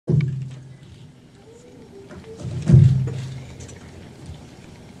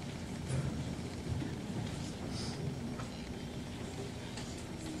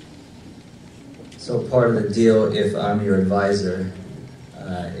part of the deal, if I'm your advisor,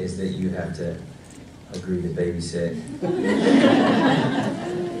 is that you have to agree to babysit.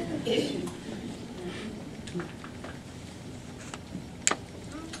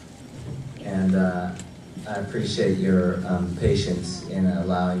 And I appreciate your patience in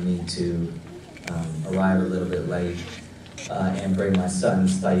allowing me to arrive a little bit late and bring my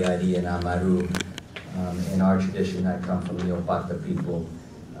sons, Tayari and Amaru. In our tradition, I come from the Opata people,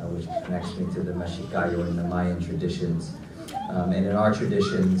 which connects me to the Mexicayo and the Mayan traditions. And in our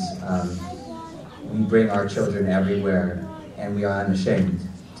traditions, we bring our children everywhere, and we are unashamed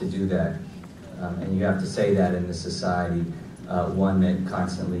to do that. And you have to say that in this society, one that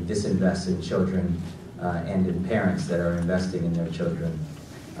constantly disinvests in children and in parents that are investing in their children.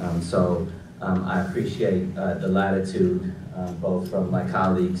 So I appreciate the latitude, both from my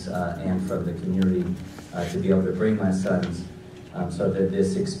colleagues and from the community, to be able to bring my sons so that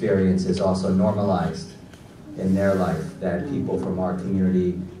this experience is also normalized in their life, that people from our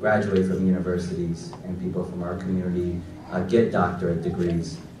community graduate from universities and people from our community get doctorate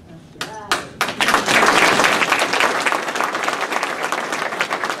degrees.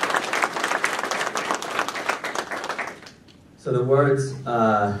 So the words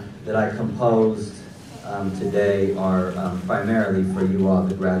that I composed today are primarily for you all,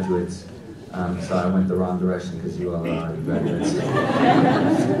 the graduates. So I went the wrong direction because you all are already graduates.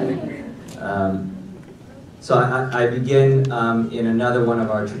 So I begin in another one of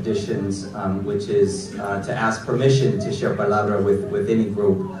our traditions, which is to ask permission to share palabra with any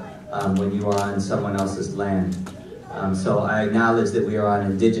group when you are on someone else's land. So I acknowledge that we are on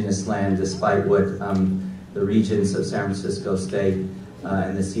indigenous land, despite what the regents of San Francisco State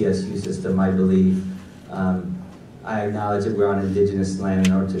and the CSU system might believe. I acknowledge that we're on indigenous land.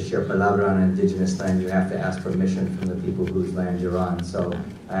 In order to share palabra on indigenous land, you have to ask permission from the people whose land you're on. So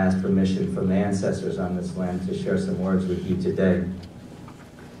I ask permission from the ancestors on this land to share some words with you today.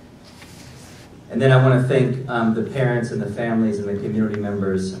 And then I want to thank the parents and the families and the community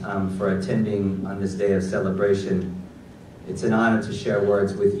members for attending on this day of celebration. It's an honor to share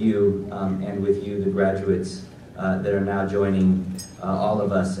words with you and with you, the graduates, that are now joining all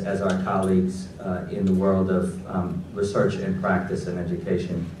of us as our colleagues in the world of research and practice and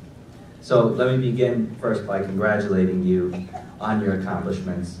education. So let me begin first by congratulating you on your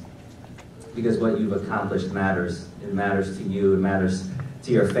accomplishments, because what you've accomplished matters. It matters to you, it matters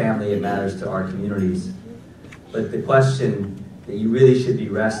to your family, it matters to our communities. But the question that you really should be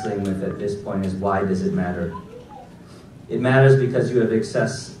wrestling with at this point is, why does it matter? It matters because you have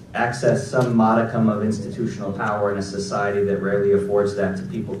accessed some modicum of institutional power in a society that rarely affords that to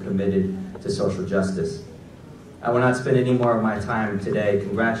people committed to social justice. I will not spend any more of my time today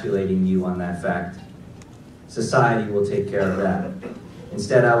congratulating you on that fact. Society will take care of that.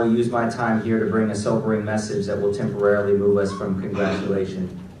 Instead, I will use my time here to bring a sobering message that will temporarily move us from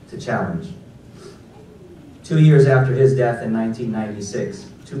congratulation to challenge. 2 years after his death in 1996,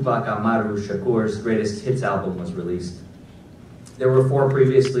 Tupac Amaru Shakur's greatest hits album was released. There were 4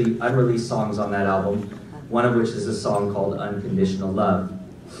 previously unreleased songs on that album, one of which is a song called Unconditional Love.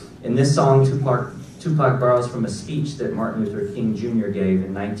 In this song, Tupac borrows from a speech that Martin Luther King Jr. gave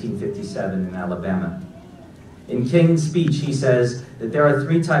in 1957 in Alabama. In King's speech, he says that there are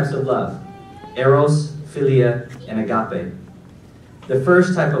 3 types of love: eros, philia, and agape. The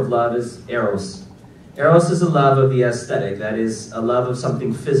first type of love is eros. Eros is a love of the aesthetic, that is, a love of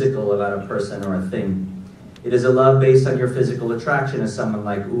something physical about a person or a thing. It is a love based on your physical attraction as someone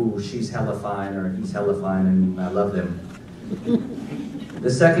like, ooh, she's hella fine, or he's hella fine, and I love them.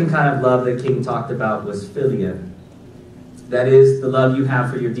 The second kind of love that King talked about was philia. That is, the love you have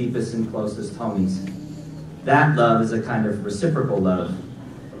for your deepest and closest homies. That love is a kind of reciprocal love.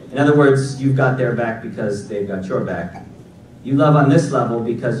 In other words, you've got their back because they've got your back. You love on this level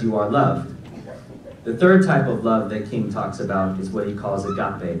because you are loved. The third type of love that King talks about is what he calls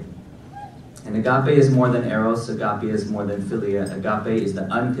agape. And agape is more than eros, agape is more than philia. Agape is the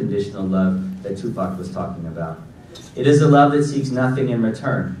unconditional love that Tupac was talking about. It is a love that seeks nothing in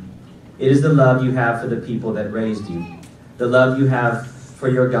return. It is the love you have for the people that raised you. The love you have for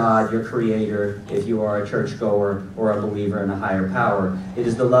your God, your creator, if you are a churchgoer or a believer in a higher power. It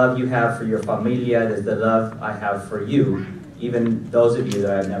is the love you have for your familia. It is the love I have for you, even those of you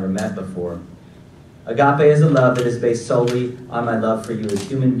that I've never met before. Agape is a love that is based solely on my love for you as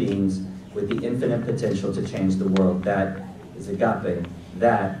human beings with the infinite potential to change the world. That is agape.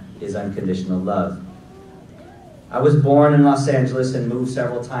 That is unconditional love. I was born in Los Angeles and moved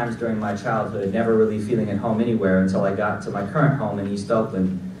several times during my childhood, never really feeling at home anywhere until I got to my current home in East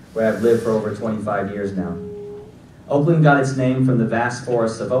Oakland, where I've lived for over 25 years now. Oakland got its name from the vast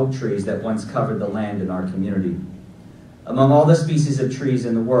forests of oak trees that once covered the land in our community. Among all the species of trees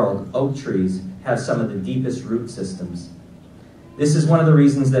in the world, oak trees have some of the deepest root systems. This is one of the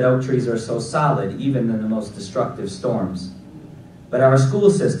reasons that oak trees are so solid, even in the most destructive storms. But our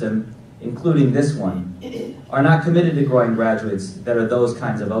school system, including this one, are not committed to growing graduates that are those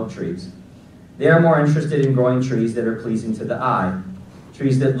kinds of oak trees. They are more interested in growing trees that are pleasing to the eye,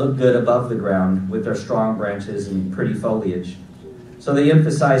 trees that look good above the ground with their strong branches and pretty foliage. So they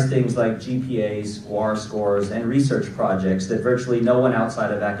emphasize things like GPAs, SQUAR scores, and research projects that virtually no one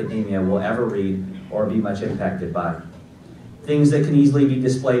outside of academia will ever read or be much impacted by. Things that can easily be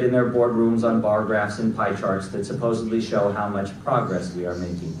displayed in their boardrooms on bar graphs and pie charts that supposedly show how much progress we are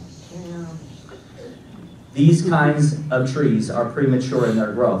making. These kinds of trees are premature in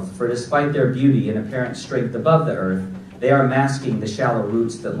their growth, for despite their beauty and apparent strength above the earth, they are masking the shallow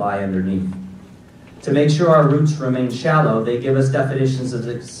roots that lie underneath. To make sure our roots remain shallow, they give us definitions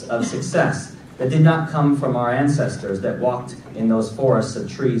of success that did not come from our ancestors that walked in those forests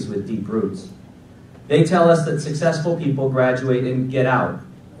of trees with deep roots. They tell us that successful people graduate and get out,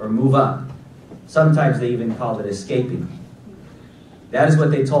 or move up. Sometimes they even call it escaping. That is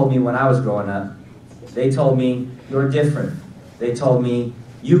what they told me when I was growing up. They told me, you're different. They told me,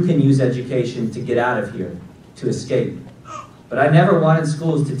 you can use education to get out of here, to escape. But I never wanted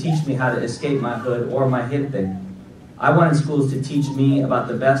schools to teach me how to escape my hood or my gente. I wanted schools to teach me about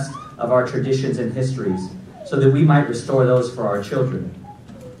the best of our traditions and histories so that we might restore those for our children.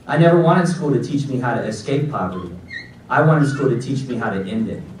 I never wanted school to teach me how to escape poverty. I wanted school to teach me how to end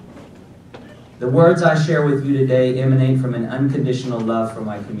it. The words I share with you today emanate from an unconditional love for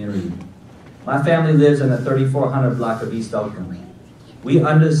my community. My family lives in the 3400 block of East Oakland. We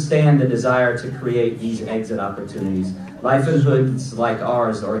understand the desire to create these exit opportunities. Life in hoods like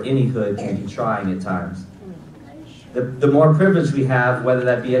ours, or any hood, can be trying at times. The more privilege we have, whether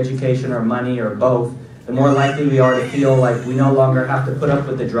that be education or money or both, the more likely we are to feel like we no longer have to put up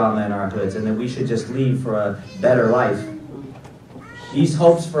with the drama in our hoods and that we should just leave for a better life. These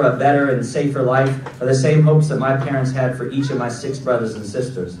hopes for a better and safer life are the same hopes that my parents had for each of my 6 brothers and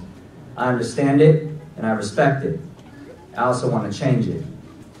sisters. I understand it and I respect it. I also want to change it.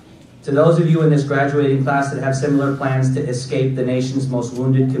 To those of you in this graduating class that have similar plans to escape the nation's most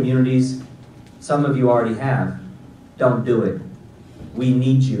wounded communities, some of you already have. Don't do it. We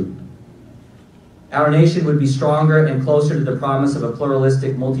need you. Our nation would be stronger and closer to the promise of a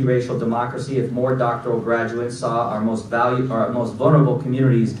pluralistic, multiracial democracy if more doctoral graduates saw our most vulnerable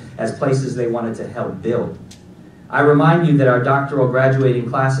communities as places they wanted to help build. I remind you that our doctoral graduating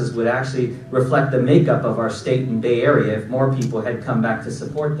classes would actually reflect the makeup of our state and Bay Area if more people had come back to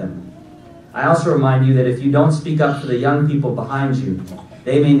support them. I also remind you that if you don't speak up for the young people behind you,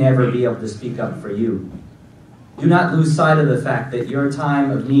 they may never be able to speak up for you. Do not lose sight of the fact that your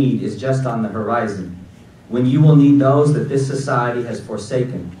time of need is just on the horizon, when you will need those that this society has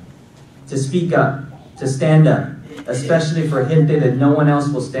forsaken. To speak up, to stand up, especially for gente that no one else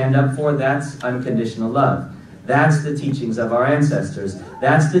will stand up for, that's unconditional love. That's the teachings of our ancestors.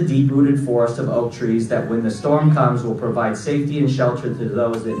 That's the deep-rooted forest of oak trees that when the storm comes will provide safety and shelter to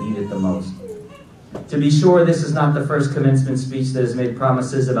those that need it the most. To be sure, this is not the first commencement speech that has made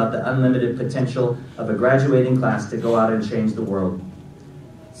promises about the unlimited potential of a graduating class to go out and change the world.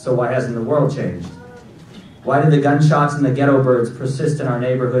 So why hasn't the world changed? Why do the gunshots and the ghetto birds persist in our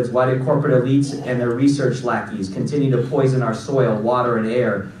neighborhoods? Why do corporate elites and their research lackeys continue to poison our soil, water, and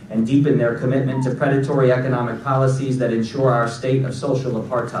air and deepen their commitment to predatory economic policies that ensure our state of social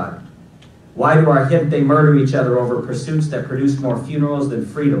apartheid? Why do our gente murder each other over pursuits that produce more funerals than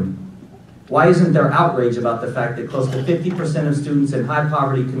freedom? Why isn't there outrage about the fact that close to 50% of students in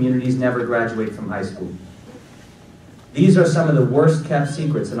high-poverty communities never graduate from high school? These are some of the worst-kept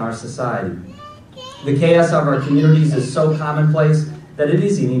secrets in our society. The chaos of our communities is so commonplace that it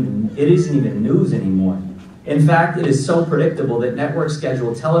isn't even news anymore. In fact, it is so predictable that networks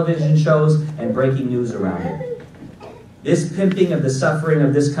schedule television shows and breaking news around it. This pimping of the suffering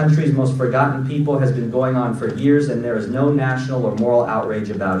of this country's most forgotten people has been going on for years, and there is no national or moral outrage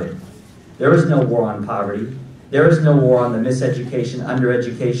about it. There is no war on poverty. There is no war on the miseducation,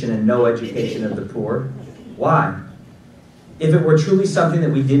 undereducation, and no education of the poor. Why? If it were truly something that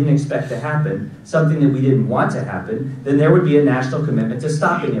we didn't expect to happen, something that we didn't want to happen, then there would be a national commitment to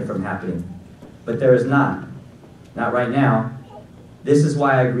stopping it from happening. But there is not. Not right now. This is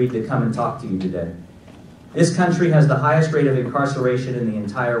why I agreed to come and talk to you today. This country has the highest rate of incarceration in the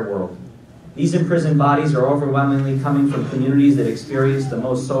entire world. These imprisoned bodies are overwhelmingly coming from communities that experience the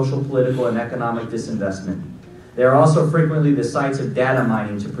most social, political, and economic disinvestment. They are also frequently the sites of data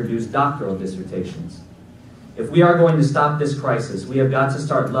mining to produce doctoral dissertations. If we are going to stop this crisis, we have got to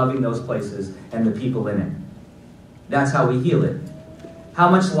start loving those places and the people in it. That's how we heal it. How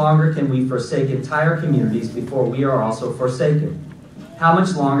much longer can we forsake entire communities before we are also forsaken? How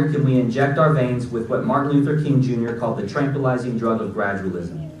much longer can we inject our veins with what Martin Luther King Jr. called the tranquilizing drug of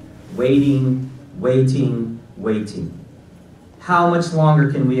gradualism? Waiting, waiting, waiting. How much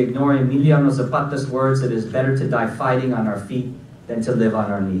longer can we ignore Emiliano Zapata's words that it is better to die fighting on our feet than to live on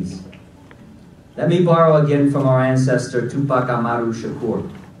our knees? Let me borrow again from our ancestor Tupac Amaru Shakur.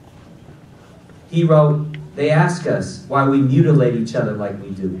 He wrote, "They ask us why we mutilate each other like we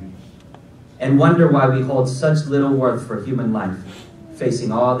do, and wonder why we hold such little worth for human life,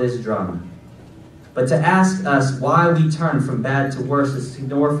 facing all this drama. But to ask us why we turn from bad to worse is to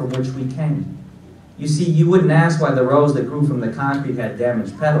ignore from which we came. You see, you wouldn't ask why the rose that grew from the concrete had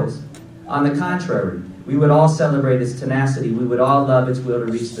damaged petals. On the contrary, we would all celebrate its tenacity. We would all love its will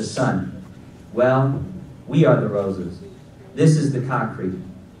to reach the sun. Well, we are the roses. This is the concrete,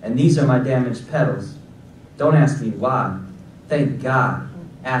 and these are my damaged petals. Don't ask me why. Thank God.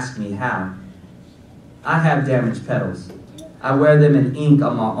 Ask me how. I have damaged petals. I wear them in ink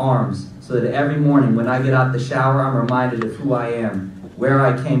on my arms so that every morning when I get out the shower, I'm reminded of who I am, where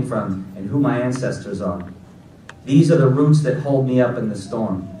I came from, and who my ancestors are. These are the roots that hold me up in the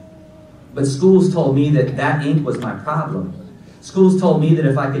storm. But schools told me that that ink was my problem. Schools told me that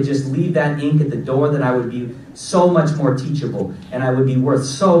if I could just leave that ink at the door, then I would be so much more teachable, and I would be worth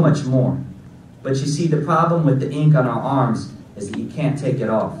so much more. But you see, the problem with the ink on our arms is that you can't take it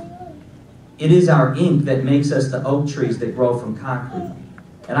off. It is our ink that makes us the oak trees that grow from concrete.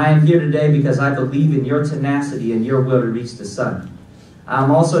 And I am here today because I believe in your tenacity and your will to reach the sun. I am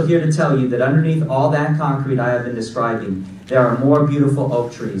also here to tell you that underneath all that concrete I have been describing, there are more beautiful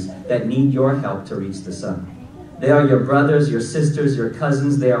oak trees that need your help to reach the sun. They are your brothers, your sisters, your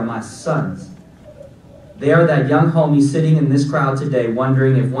cousins. They are my sons. They are that young homie sitting in this crowd today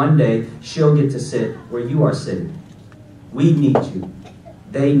wondering if one day she'll get to sit where you are sitting. We need you.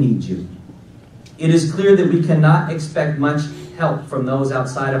 They need you. It is clear that we cannot expect much help from those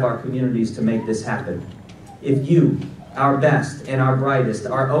outside of our communities to make this happen. If you, our best and our brightest,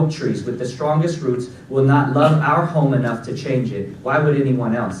 our oak trees with the strongest roots, will not love our home enough to change it, why would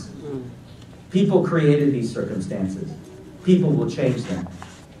anyone else? People created these circumstances. People will change them.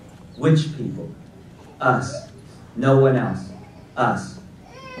 Which people? Us. No one else. Us.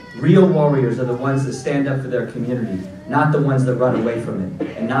 Real warriors are the ones that stand up for their community, not the ones that run away from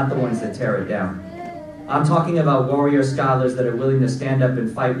it, and not the ones that tear it down. I'm talking about warrior scholars that are willing to stand up and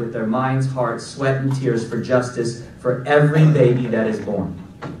fight with their minds, hearts, sweat, and tears for justice for every baby that is born.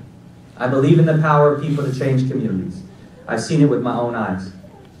 I believe in the power of people to change communities. I've seen it with my own eyes.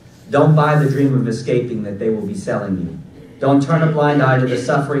 Don't buy the dream of escaping that they will be selling you. Don't turn a blind eye to the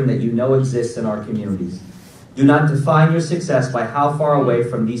suffering that you know exists in our communities. Do not define your success by how far away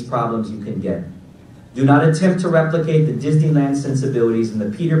from these problems you can get. Do not attempt to replicate the Disneyland sensibilities and the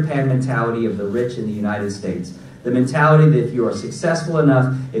Peter Pan mentality of the rich in the United States. The mentality that if you are successful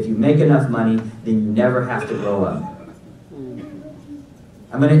enough, if you make enough money, then you never have to grow up.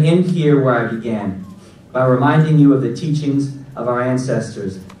 I'm going to end here where I began, by reminding you of the teachings of our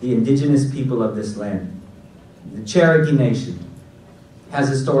ancestors, the indigenous people of this land. The Cherokee Nation has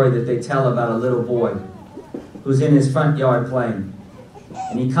a story that they tell about a little boy who's in his front yard playing.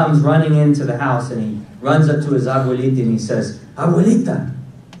 And he comes running into the house and he runs up to his abuelita and he says, "Abuelita,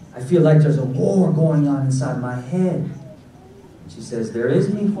 I feel like there's a war going on inside my head." And she says, "There is,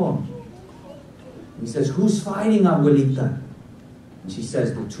 mijo." And he says, "Who's fighting, abuelita?" And she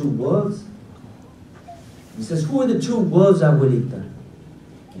says, "The two wolves." He says, "Who are the two wolves, abuelita?"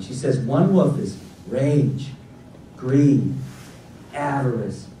 And she says, "One wolf is rage, greed,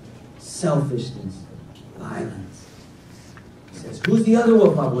 avarice, selfishness, violence." He says, "Who's the other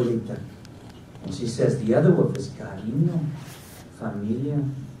wolf, abuelita?" And she says, "The other wolf is cariño, familia,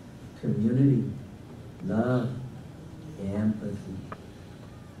 community, love, empathy."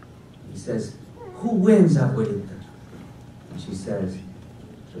 He says, "Who wins, abuelita?" And she says,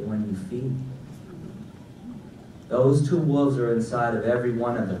 "The one you feed." Those two wolves are inside of every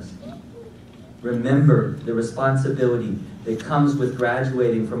one of us. Remember the responsibility that comes with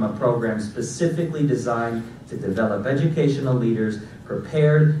graduating from a program specifically designed to develop educational leaders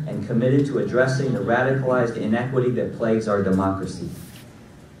prepared and committed to addressing the radicalized inequity that plagues our democracy.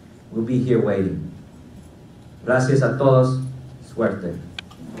 We'll be here waiting. Gracias a todos. Suerte.